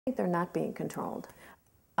think they're not being controlled.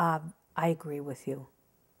 I agree with you.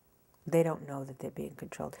 They don't know that they're being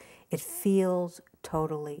controlled. It feels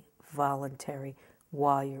totally voluntary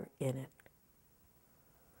while you're in it.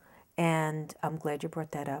 And I'm glad you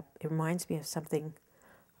brought that up. It reminds me of something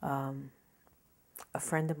a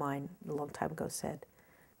friend of mine a long time ago said,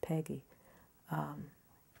 Peggy.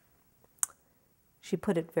 She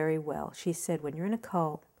put it very well. She said, when you're in a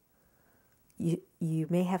cult, you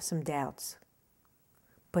may have some doubts,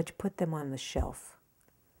 but you put them on the shelf.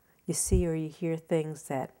 You see or you hear things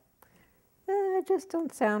that just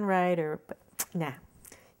don't sound right, but nah,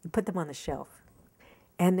 you put them on the shelf.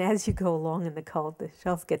 And as you go along in the cult, the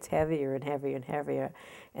shelf gets heavier and heavier and heavier.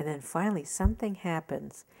 And then finally something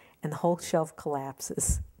happens and the whole shelf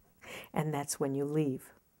collapses. And that's when you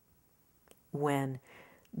leave. When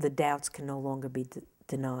the doubts can no longer be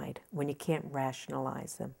denied, when you can't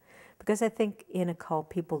rationalize them. Because I think in a cult,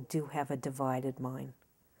 people do have a divided mind.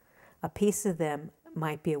 A piece of them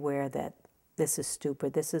might be aware that this is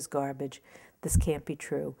stupid, this is garbage, this can't be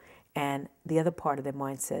true. And the other part of their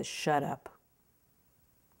mind says, shut up.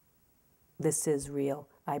 This is real.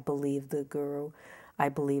 I believe the guru. I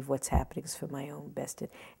believe what's happening is for my own best.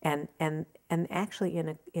 And actually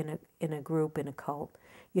in a group, in a cult,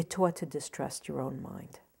 you're taught to distrust your own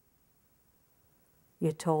mind.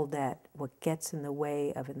 You're told that what gets in the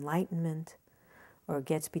way of enlightenment or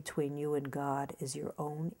gets between you and God is your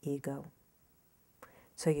own ego.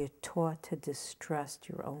 So you're taught to distrust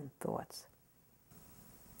your own thoughts.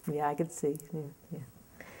 Yeah, I can see. Yeah.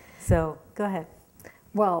 So go ahead.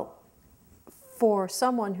 Well, for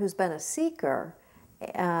someone who's been a seeker,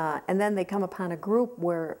 and then they come upon a group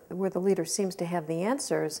where the leader seems to have the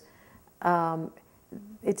answers,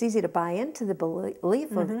 it's easy to buy into the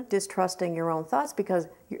belief of distrusting your own thoughts because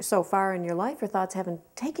so far in your life, your thoughts haven't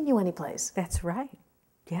taken you anyplace. That's right.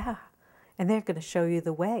 Yeah. And they're going to show you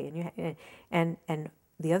the way. And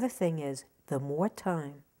the other thing is, the more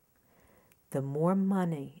time, the more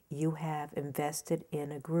money you have invested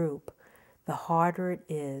in a group, the harder it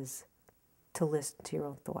is to listen to your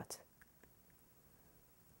own thoughts.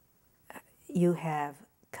 You have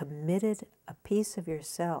committed a piece of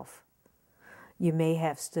yourself. You may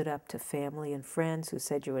have stood up to family and friends who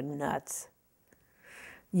said you were nuts.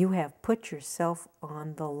 You have put yourself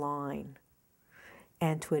on the line.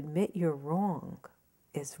 And to admit you're wrong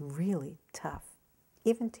is really tough,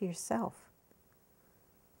 even to yourself.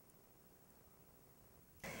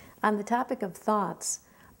 On the topic of thoughts,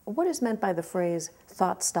 what is meant by the phrase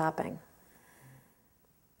thought stopping?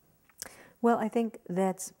 Well, I think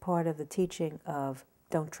that's part of the teaching of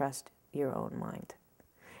don't trust your own mind.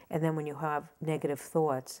 And then when you have negative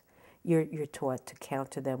thoughts, you're taught to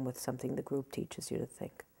counter them with something the group teaches you to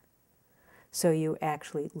think. So you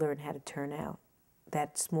actually learn how to turn out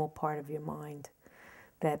that small part of your mind,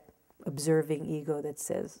 that observing ego that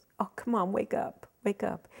says, oh, come on, wake up, wake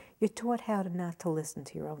up. You're taught how to not to listen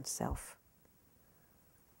to your own self.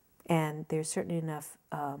 And there's certainly enough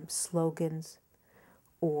slogans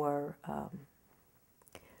or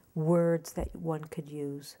words that one could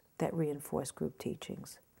use that reinforce group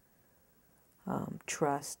teachings.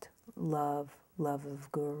 Trust, love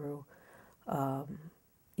of guru,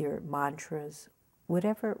 your mantras,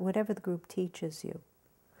 whatever the group teaches you.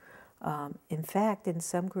 In fact, in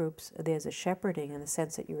some groups, there's a shepherding in the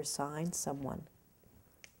sense that you're assigned someone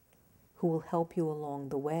who will help you along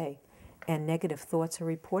the way, and negative thoughts are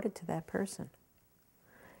reported to that person.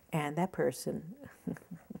 And that person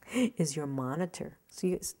is your monitor.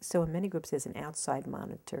 So in many groups, there's an outside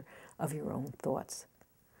monitor of your own thoughts.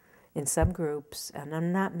 In some groups, and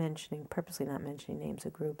I'm not mentioning, purposely not mentioning names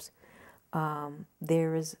of groups,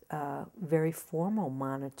 there is very formal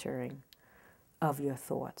monitoring of your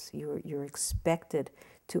thoughts. You're expected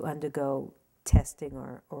to undergo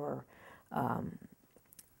testing or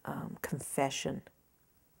confession,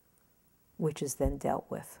 which is then dealt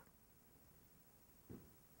with,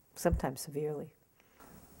 sometimes severely.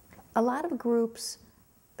 A lot of groups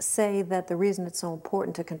say that the reason it's so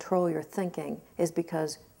important to control your thinking is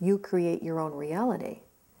because you create your own reality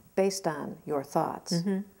based on your thoughts.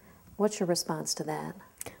 What's your response to that?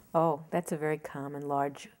 Oh, that's a very common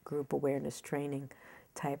large group awareness training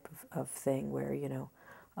type of thing where,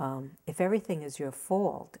 if everything is your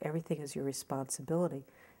fault, everything is your responsibility,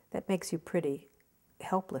 that makes you pretty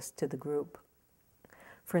helpless to the group.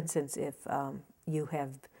 For instance, if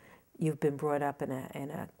you've been brought up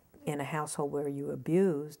in a household where you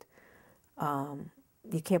abused,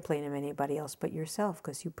 you can't blame anybody else but yourself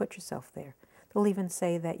because you put yourself there. They'll even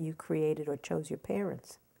say that you created or chose your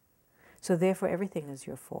parents. So therefore, everything is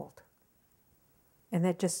your fault. And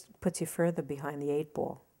that just puts you further behind the 8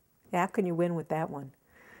 ball. How can you win with that one?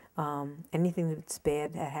 Anything that's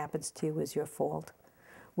bad that happens to you is your fault.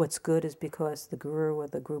 What's good is because the guru or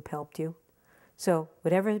the group helped you. So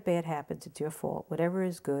whatever bad happens, it's your fault. Whatever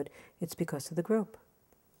is good, it's because of the group.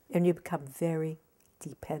 And you become very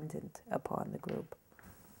dependent upon the group.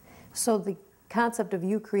 So the concept of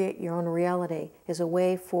you create your own reality is a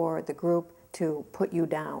way for the group to put you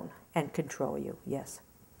down. And control you, yes.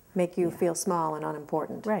 Make you feel small and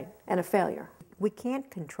unimportant. Right. And a failure. We can't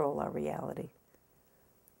control our reality.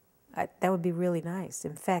 That would be really nice.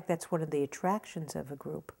 In fact, that's one of the attractions of a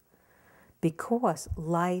group, because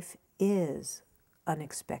life is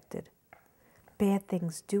unexpected. Bad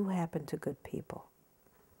things do happen to good people.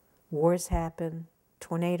 Wars happen,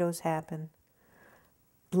 tornadoes happen.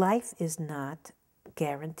 Life is not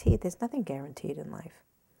guaranteed. There's nothing guaranteed in life.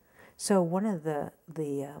 So one of the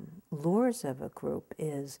lures of a group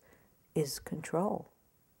is control.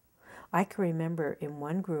 I can remember in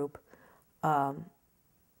one group, I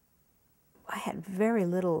had very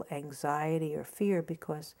little anxiety or fear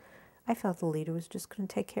because I felt the leader was just going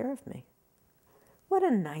to take care of me. What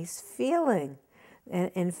a nice feeling.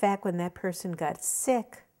 And in fact, when that person got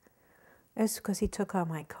sick, it was because he took on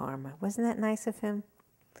my karma. Wasn't that nice of him?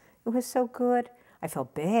 It was so good. I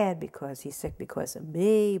felt bad because he's sick because of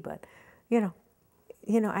me, but I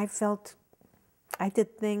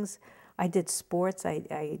did things. I did sports.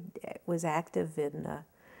 I was active in a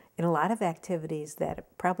lot of activities that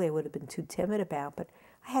probably I would have been too timid about, but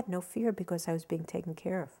I had no fear because I was being taken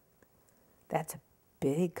care of. That's a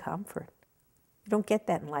big comfort. You don't get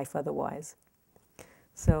that in life otherwise.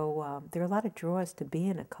 So there are a lot of draws to be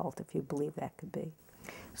in a cult, if you believe that could be.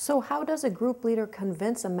 So how does a group leader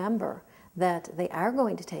convince a member that they are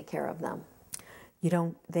going to take care of them? They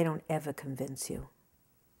don't ever convince you.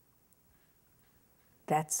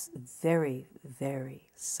 That's very, very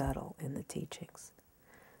subtle in the teachings.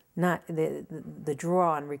 Not the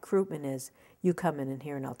draw on recruitment is, you come in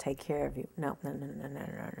here and I'll take care of you. No.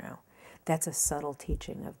 That's a subtle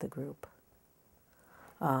teaching of the group.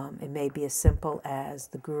 It may be as simple as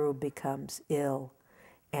the guru becomes ill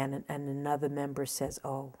and another member says,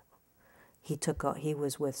 oh, he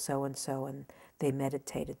was with so-and-so and they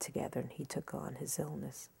meditated together and he took on his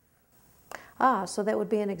illness. So that would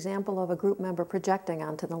be an example of a group member projecting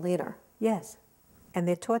onto the leader. Yes, and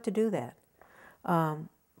they're taught to do that.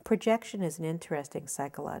 Projection is an interesting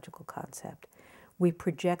psychological concept. We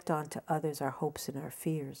project onto others our hopes and our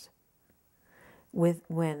fears.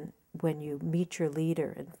 When you meet your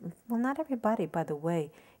leader, and well, not everybody, by the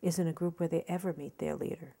way, is in a group where they ever meet their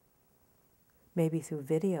leader. Maybe through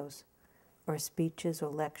videos or speeches or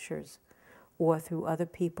lectures, or through other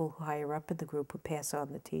people who higher up in the group who pass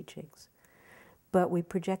on the teachings. But we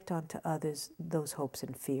project onto others those hopes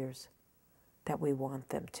and fears that we want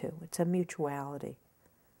them to. It's a mutuality.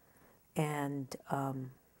 And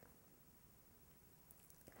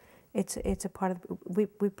it's a part of, we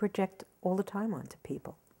project all the time onto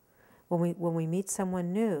people. When we meet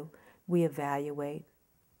someone new, we evaluate,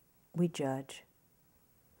 we judge.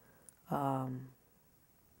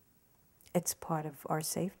 It's part of our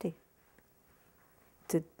safety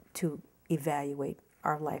to evaluate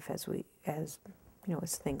our life as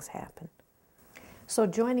things happen. So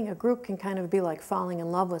joining a group can kind of be like falling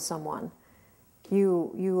in love with someone.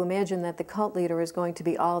 You imagine that the cult leader is going to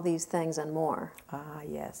be all these things and more. Ah,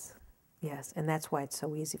 yes. Yes, and that's why it's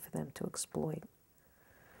so easy for them to exploit.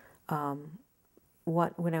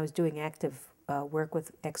 When I was doing active work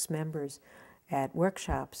with ex-members at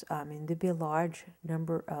workshops, there'd be a large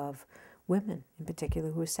number of women in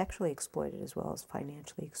particular who were sexually exploited as well as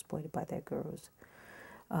financially exploited by their gurus.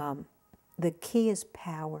 The key is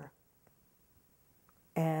power.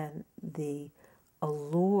 And the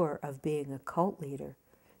allure of being a cult leader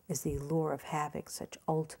is the allure of having such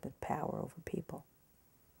ultimate power over people.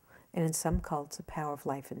 And in some cults, the power of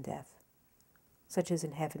life and death, such as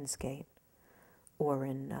in Heaven's Gate or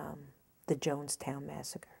in the Jonestown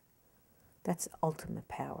Massacre. That's ultimate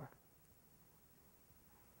power.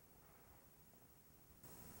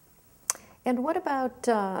 And what about,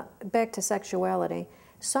 back to sexuality,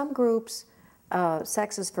 some groups,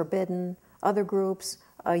 sex is forbidden. Other groups,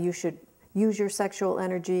 you should use your sexual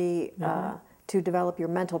energy to develop your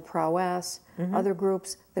mental prowess. Other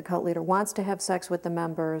groups, the cult leader wants to have sex with the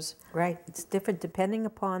members. Right. It's different depending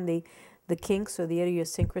upon the kinks or the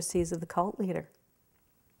idiosyncrasies of the cult leader,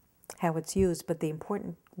 how it's used. But the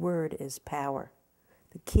important word is power.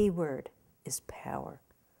 The key word is power.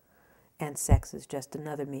 And sex is just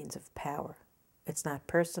another means of power. It's not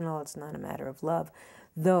personal. It's not a matter of love.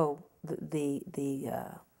 Though the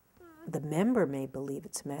member may believe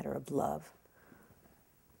it's a matter of love,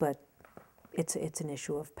 but it's an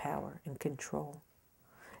issue of power and control.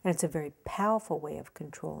 And it's a very powerful way of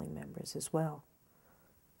controlling members as well,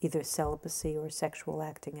 either celibacy or sexual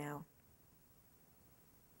acting out.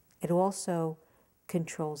 It also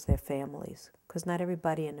controls their families, because not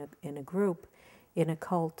everybody in a group, in a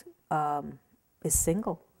cult, is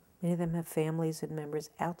single. Many of them have families and members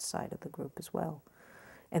outside of the group as well.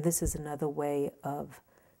 And this is another way of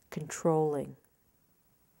controlling.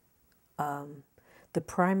 The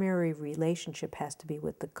primary relationship has to be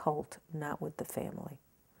with the cult, not with the family.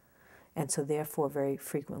 And so therefore, very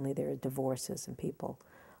frequently there are divorces and people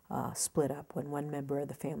split up when one member of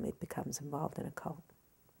the family becomes involved in a cult.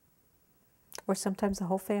 Or sometimes the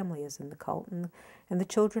whole family is in the cult and the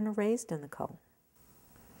children are raised in the cult.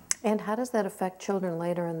 And how does that affect children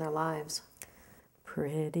later in their lives?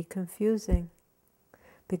 Pretty confusing,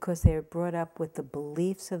 because they're brought up with the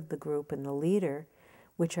beliefs of the group and the leader,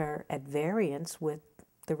 which are at variance with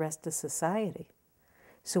the rest of society.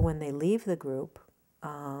 So when they leave the group,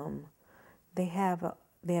 they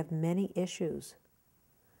have many issues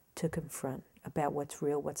to confront about what's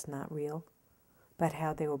real, what's not real, about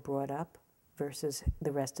how they were brought up versus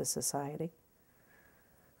the rest of society.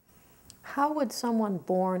 How would someone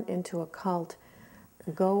born into a cult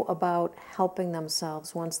go about helping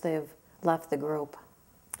themselves once they've left the group?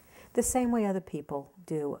 The same way other people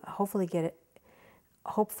do. Hopefully get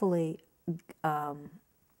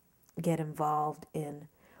involved in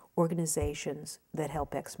organizations that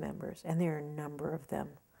help ex-members, and there are a number of them.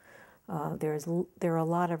 There are a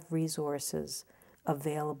lot of resources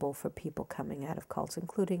available for people coming out of cults,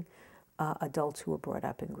 including adults who were brought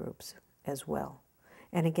up in groups as well.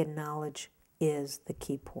 And again, knowledge is the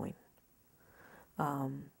key point.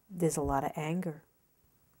 There's a lot of anger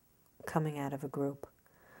coming out of a group,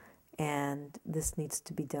 and this needs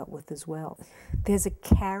to be dealt with as well. There's a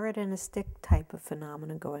carrot and a stick type of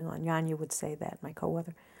phenomenon going on. Janja would say that, my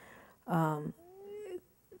co-author.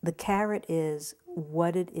 The carrot is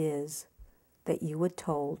what it is that you were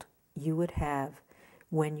told you would have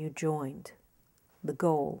when you joined, the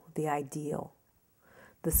goal, the ideal.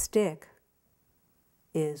 The stick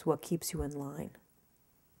is what keeps you in line.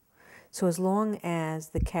 So as long as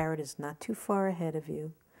the carrot is not too far ahead of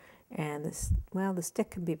you, and the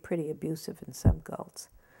stick can be pretty abusive in some cults,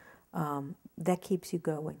 that keeps you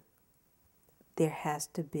going. There has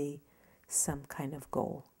to be some kind of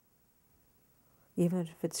goal, even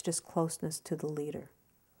if it's just closeness to the leader.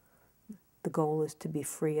 The goal is to be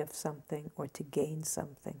free of something, or to gain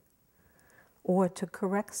something, or to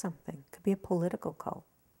correct something. It could be a political cult.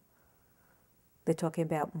 They're talking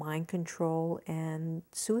about mind control and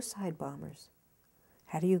suicide bombers.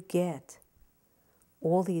 How do you get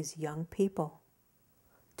all these young people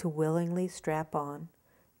to willingly strap on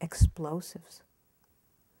explosives?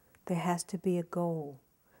 There has to be a goal.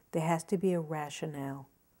 There has to be a rationale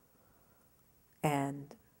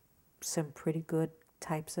and some pretty good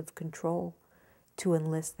types of control to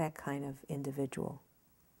enlist that kind of individual.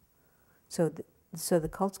 So the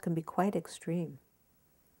cults can be quite extreme,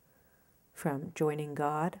 from joining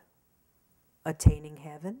God, attaining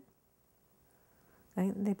heaven.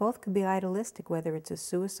 They both can be idealistic, whether it's a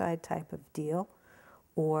suicide type of deal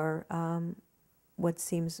or what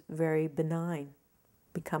seems very benign,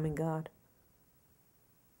 becoming God.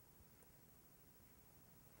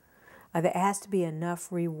 There has to be enough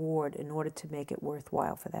reward in order to make it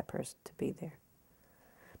worthwhile for that person to be there.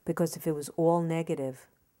 Because if it was all negative,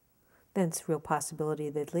 then it's a real possibility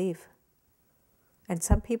they'd leave. And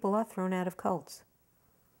some people are thrown out of cults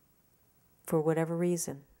for whatever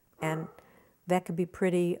reason. And that could be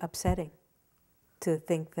pretty upsetting, to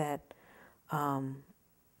think that you're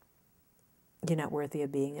not worthy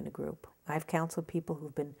of being in a group. I've counseled people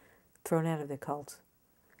who've been thrown out of their cults,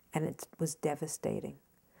 and it was devastating,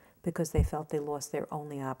 because they felt they lost their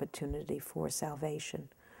only opportunity for salvation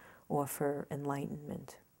or for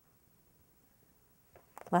enlightenment.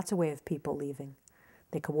 Lots of ways of people leaving.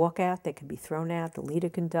 They could walk out, they could be thrown out, the leader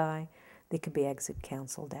can die, they could be exit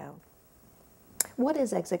counseled out. What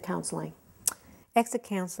is exit counseling? Exit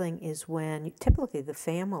counseling is when typically the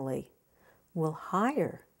family will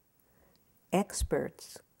hire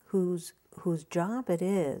experts whose job it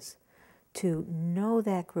is to know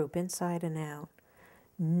that group inside and out,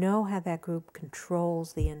 know how that group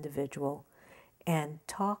controls the individual, and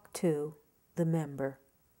talk to the member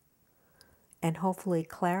and hopefully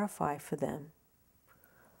clarify for them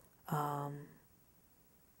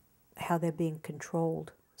how they're being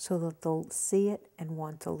controlled, so that they'll see it and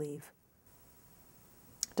want to leave.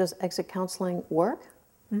 Does exit counseling work?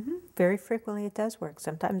 Mm-hmm. Very frequently it does work.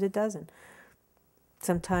 Sometimes it doesn't.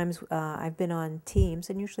 Sometimes I've been on teams,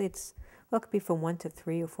 and usually it could be from 1 to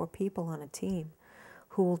 3 or 4 people on a team,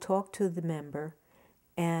 who will talk to the member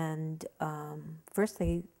And first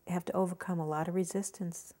they have to overcome a lot of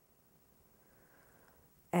resistance.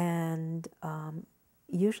 And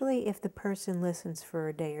usually if the person listens for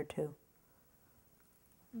a day or two,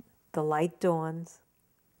 the light dawns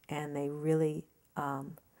and they really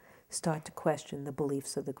start to question the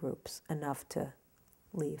beliefs of the groups enough to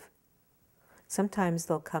leave. Sometimes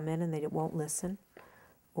they'll come in and they won't listen,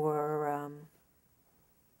 or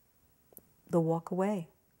they'll walk away,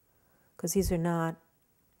 because these are not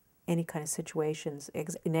any kind of situations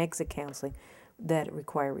in exit counseling that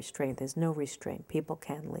require restraint. There's no restraint. People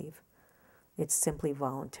can leave. It's simply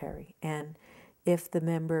voluntary. And if the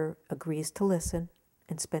member agrees to listen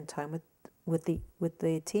and spend time with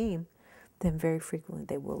the team, then very frequently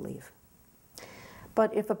they will leave.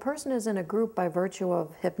 But if a person is in a group by virtue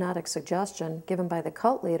of hypnotic suggestion given by the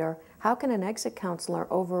cult leader, how can an exit counselor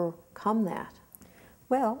overcome that?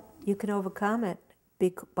 Well, you can overcome it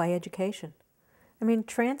by education. I mean,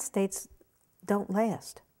 trance states don't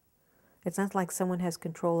last. It's not like someone has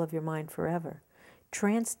control of your mind forever.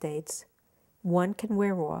 Trance states, one, can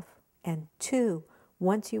wear off, and two,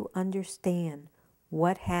 once you understand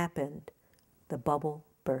what happened, the bubble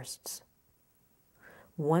bursts.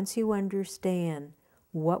 Once you understand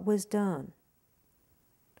what was done,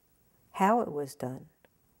 how it was done,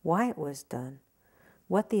 why it was done,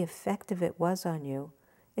 what the effect of it was on you,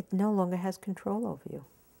 it no longer has control over you.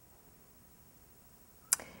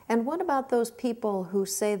 And what about those people who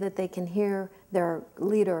say that they can hear their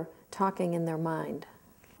leader talking in their mind?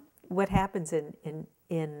 What happens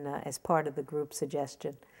as part of the group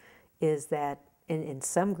suggestion is that, in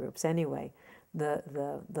some groups anyway,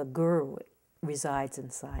 the guru resides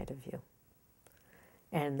inside of you.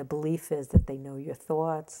 And the belief is that they know your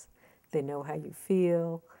thoughts, they know how you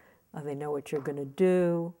feel, they know what you're going to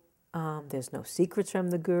do. There's no secrets from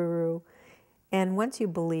the guru. And once you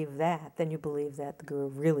believe that, then you believe that the guru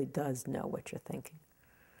really does know what you're thinking.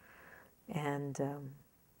 And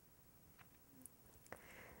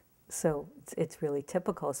so it's really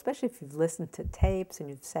typical, especially if you've listened to tapes and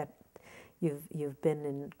you've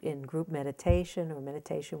been in group meditation or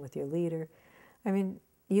meditation with your leader. I mean,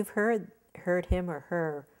 you've heard him or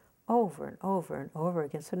her over and over and over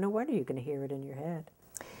again, so no wonder you're going to hear it in your head.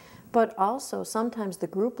 But also, sometimes the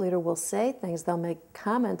group leader will say things, they'll make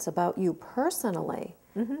comments about you personally,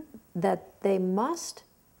 that they must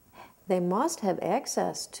have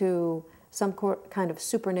access to some kind of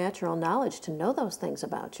supernatural knowledge to know those things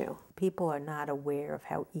about you. People are not aware of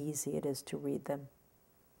how easy it is to read them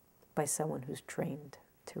by someone who's trained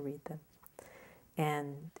to read them.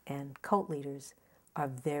 And cult leaders are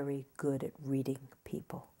very good at reading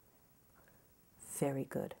people. Very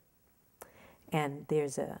good. And they're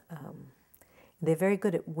very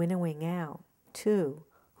good at winnowing out, too,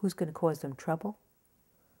 who's going to cause them trouble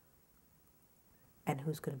and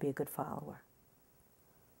who's going to be a good follower.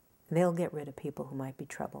 And they'll get rid of people who might be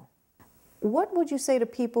trouble. What would you say to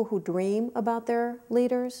people who dream about their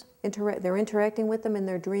leaders? They're interacting with them in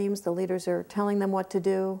their dreams, the leaders are telling them what to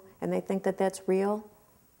do, and they think that that's real?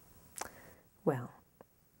 Well,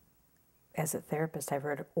 as a therapist, I've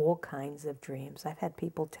heard all kinds of dreams. I've had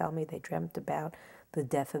people tell me they dreamt about the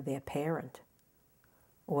death of their parent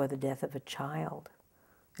or the death of a child,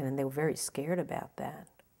 and they were very scared about that.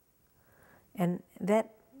 And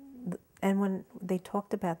when they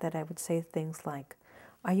talked about that, I would say things like,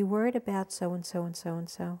 "Are you worried about so-and-so and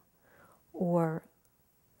so-and-so?" Or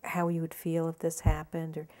how you would feel if this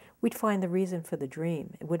happened? Or we'd find the reason for the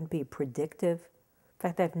dream. It wouldn't be predictive. In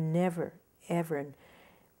fact, I've never, ever, in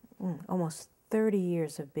almost 30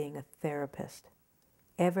 years of being a therapist,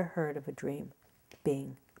 ever heard of a dream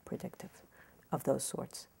being predictive of those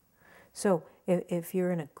sorts. So if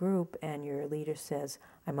you're in a group and your leader says,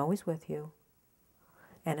 "I'm always with you,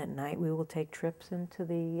 and at night we will take trips into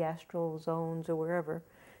the astral zones," or wherever,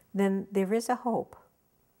 then there is a hope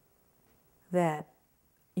that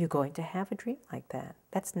you're going to have a dream like that.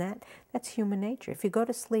 That's human nature. If you go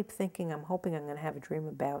to sleep thinking, "I'm hoping I'm going to have a dream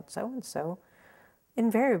about so-and-so,"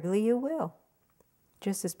 invariably you will.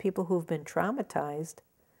 Just as people who've been traumatized,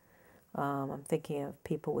 I'm thinking of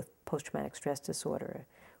people with post-traumatic stress disorder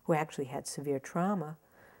who actually had severe trauma,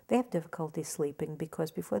 they have difficulty sleeping because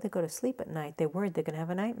before they go to sleep at night, they're worried they're going to have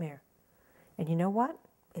a nightmare. And you know what?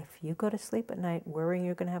 If you go to sleep at night worrying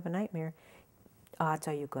you're going to have a nightmare, odds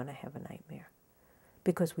are you're going to have a nightmare.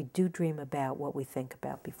 Because we do dream about what we think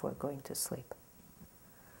about before going to sleep.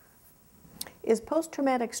 Is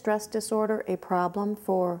post-traumatic stress disorder a problem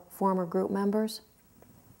for former group members?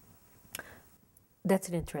 That's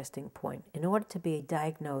an interesting point. In order to be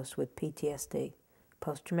diagnosed with PTSD,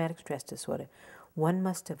 post-traumatic stress disorder, one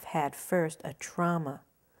must have had first a trauma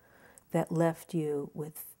that left you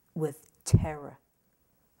with terror,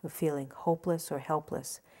 of feeling hopeless or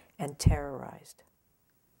helpless and terrorized.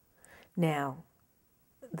 Now,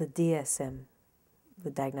 the DSM, the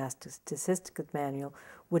Diagnostic Statistics Manual,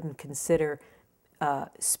 wouldn't consider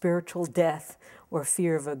spiritual death or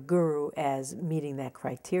fear of a guru as meeting that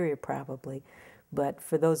criteria, probably. But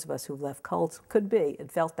for those of us who've left cults, could be.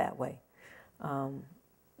 It felt that way.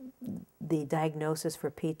 The diagnosis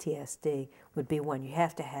for PTSD would be one you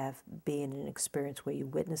have to be in an experience where you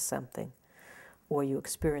witnessed something or you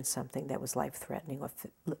experienced something that was life-threatening or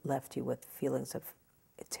left you with feelings of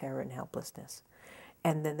terror and helplessness.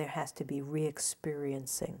 And then there has to be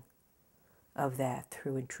re-experiencing of that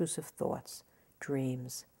through intrusive thoughts,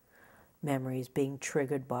 dreams, memories, being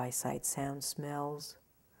triggered by sight, sound, smells.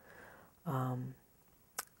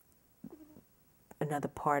 Another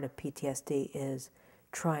part of PTSD is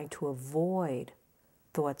trying to avoid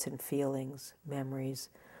thoughts and feelings, memories,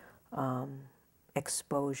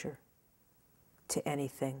 exposure to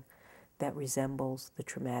anything that resembles the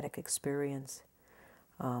traumatic experience.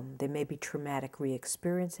 There may be traumatic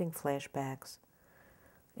re-experiencing, flashbacks,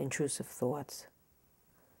 intrusive thoughts,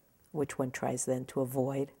 which one tries then to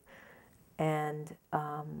avoid. And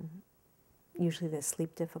usually there's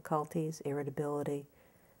sleep difficulties, irritability,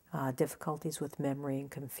 difficulties with memory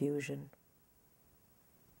and confusion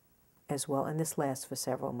as well. And this lasts for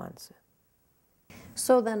several months.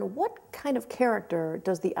 So then what kind of character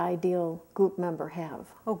does the ideal group member have?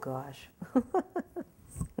 Oh, gosh.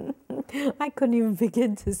 I couldn't even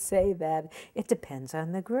begin to say that. It depends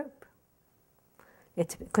on the group.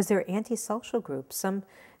 Because there are antisocial groups.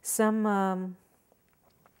 Some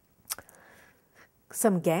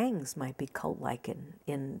gangs might be cult-like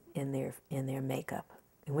in their makeup.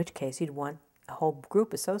 In which case, you'd want a whole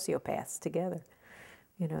group of sociopaths together.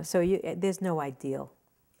 You know, so there's no ideal.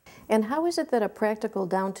 And how is it that a practical,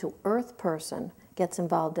 down-to-earth person gets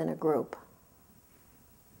involved in a group?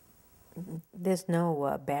 There's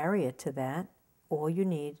no barrier to that. All you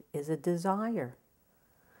need is a desire.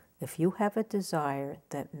 If you have a desire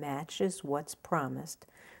that matches what's promised,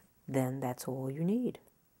 then that's all you need.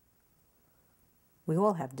 We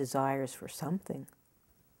all have desires for something.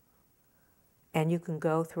 And you can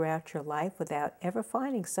go throughout your life without ever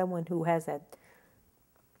finding someone who has that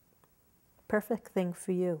perfect thing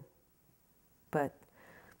for you. But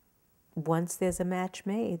once there's a match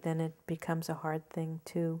made, then it becomes a hard thing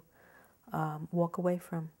to walk away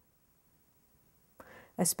from.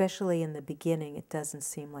 Especially in the beginning, it doesn't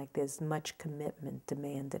seem like there's much commitment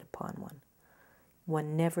demanded upon one.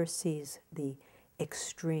 One never sees the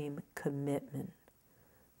extreme commitment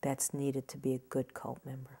that's needed to be a good cult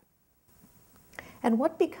member. And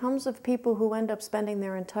what becomes of people who end up spending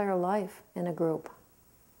their entire life in a group?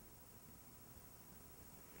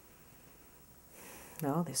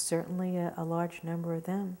 No, there's certainly a large number of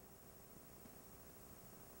them.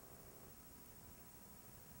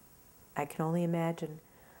 I can only imagine.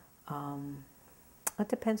 It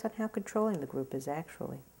depends on how controlling the group is,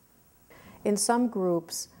 actually. In some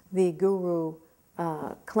groups, the guru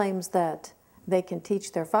claims that they can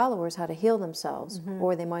teach their followers how to heal themselves,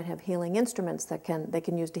 or they might have healing instruments that they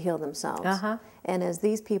can use to heal themselves. And as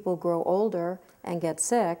these people grow older and get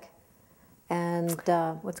sick, and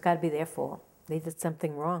Well, it's got to be their fault. They did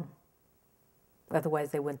something wrong.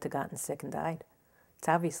 Otherwise, they wouldn't have gotten sick and died. It's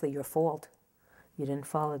obviously your fault. You didn't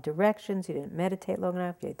follow directions, you didn't meditate long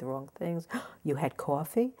enough, you ate the wrong things, you had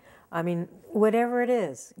coffee. I mean, whatever it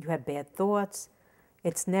is, you had bad thoughts.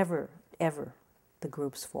 It's never, ever the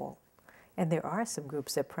group's fault. And there are some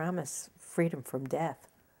groups that promise freedom from death.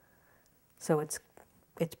 So it's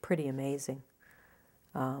pretty amazing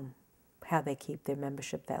how they keep their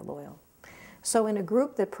membership that loyal. so in a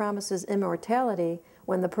group that promises immortality,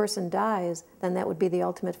 when the person dies, then that would be the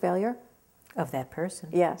ultimate failure? Of that person?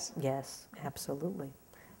 Yes. Yes, absolutely.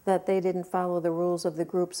 That they didn't follow the rules of the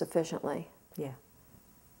group sufficiently. Yeah.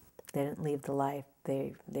 They didn't leave the life.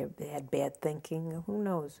 They had bad thinking. Who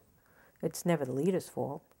knows? It's never the leader's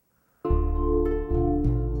fault.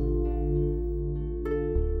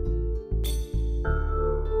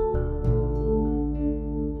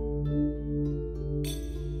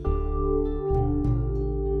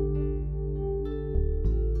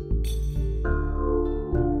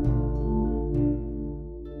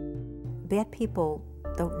 Bad people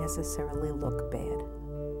don't necessarily look bad.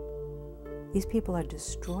 These people are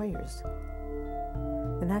destroyers.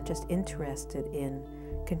 They're not just interested in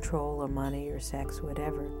control or money or sex or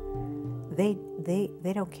whatever.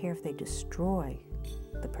 They don't care if they destroy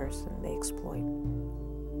the person they exploit.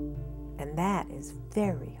 And that is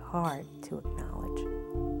very hard to acknowledge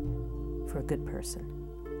for a good person.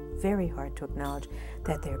 very hard to acknowledge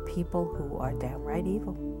that there are people who are downright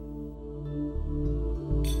evil.